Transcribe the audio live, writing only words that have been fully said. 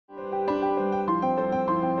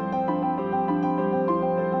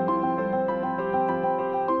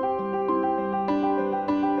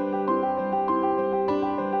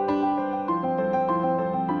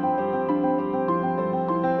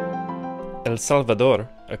El Salvador,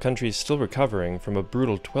 a country still recovering from a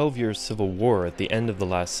brutal 12-year civil war at the end of the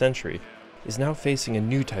last century, is now facing a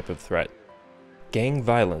new type of threat: gang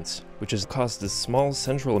violence, which has caused this small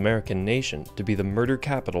Central American nation to be the murder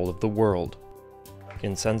capital of the world.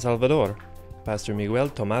 In San Salvador, Pastor Miguel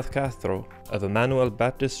Tomás Castro of Emmanuel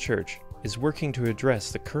Baptist Church is working to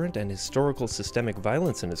address the current and historical systemic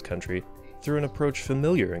violence in his country through an approach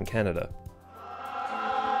familiar in Canada.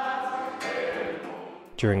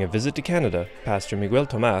 During a visit to Canada, Pastor Miguel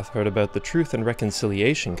Tomás heard about the Truth and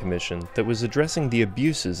Reconciliation Commission that was addressing the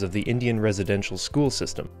abuses of the Indian residential school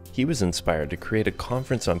system. He was inspired to create a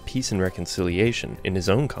conference on peace and reconciliation in his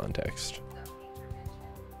own context.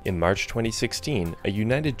 In March 2016, a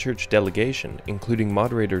United Church delegation, including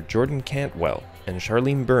moderator Jordan Cantwell and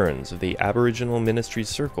Charlene Burns of the Aboriginal Ministries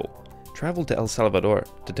Circle, traveled to El Salvador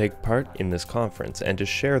to take part in this conference and to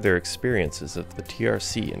share their experiences of the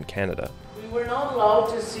TRC in Canada. We were not allowed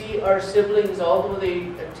to see our siblings, although they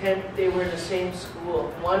were in the same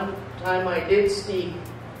school. One time I did sneak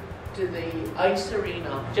to the ice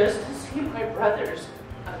arena just to see my brothers.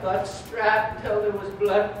 I got strapped until there was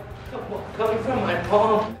blood coming from my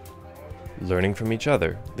palm. Learning from each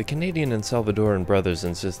other, the Canadian and Salvadoran brothers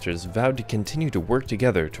and sisters vowed to continue to work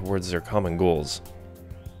together towards their common goals.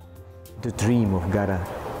 The dream of God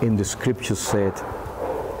in the scripture said,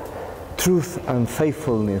 truth and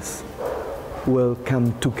faithfulness will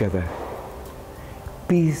come together.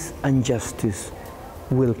 Peace and justice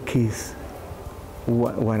will kiss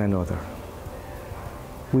one another.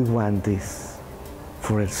 We want this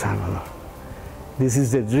for El Salvador. This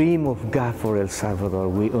is the dream of God for El Salvador,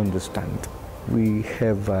 we understand. We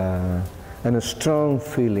have a strong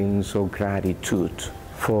feelings of gratitude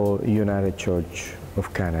for United Church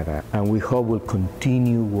of Canada, and we hope we'll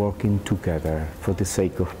continue working together for the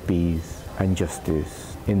sake of peace and justice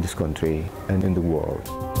in this country and in the world.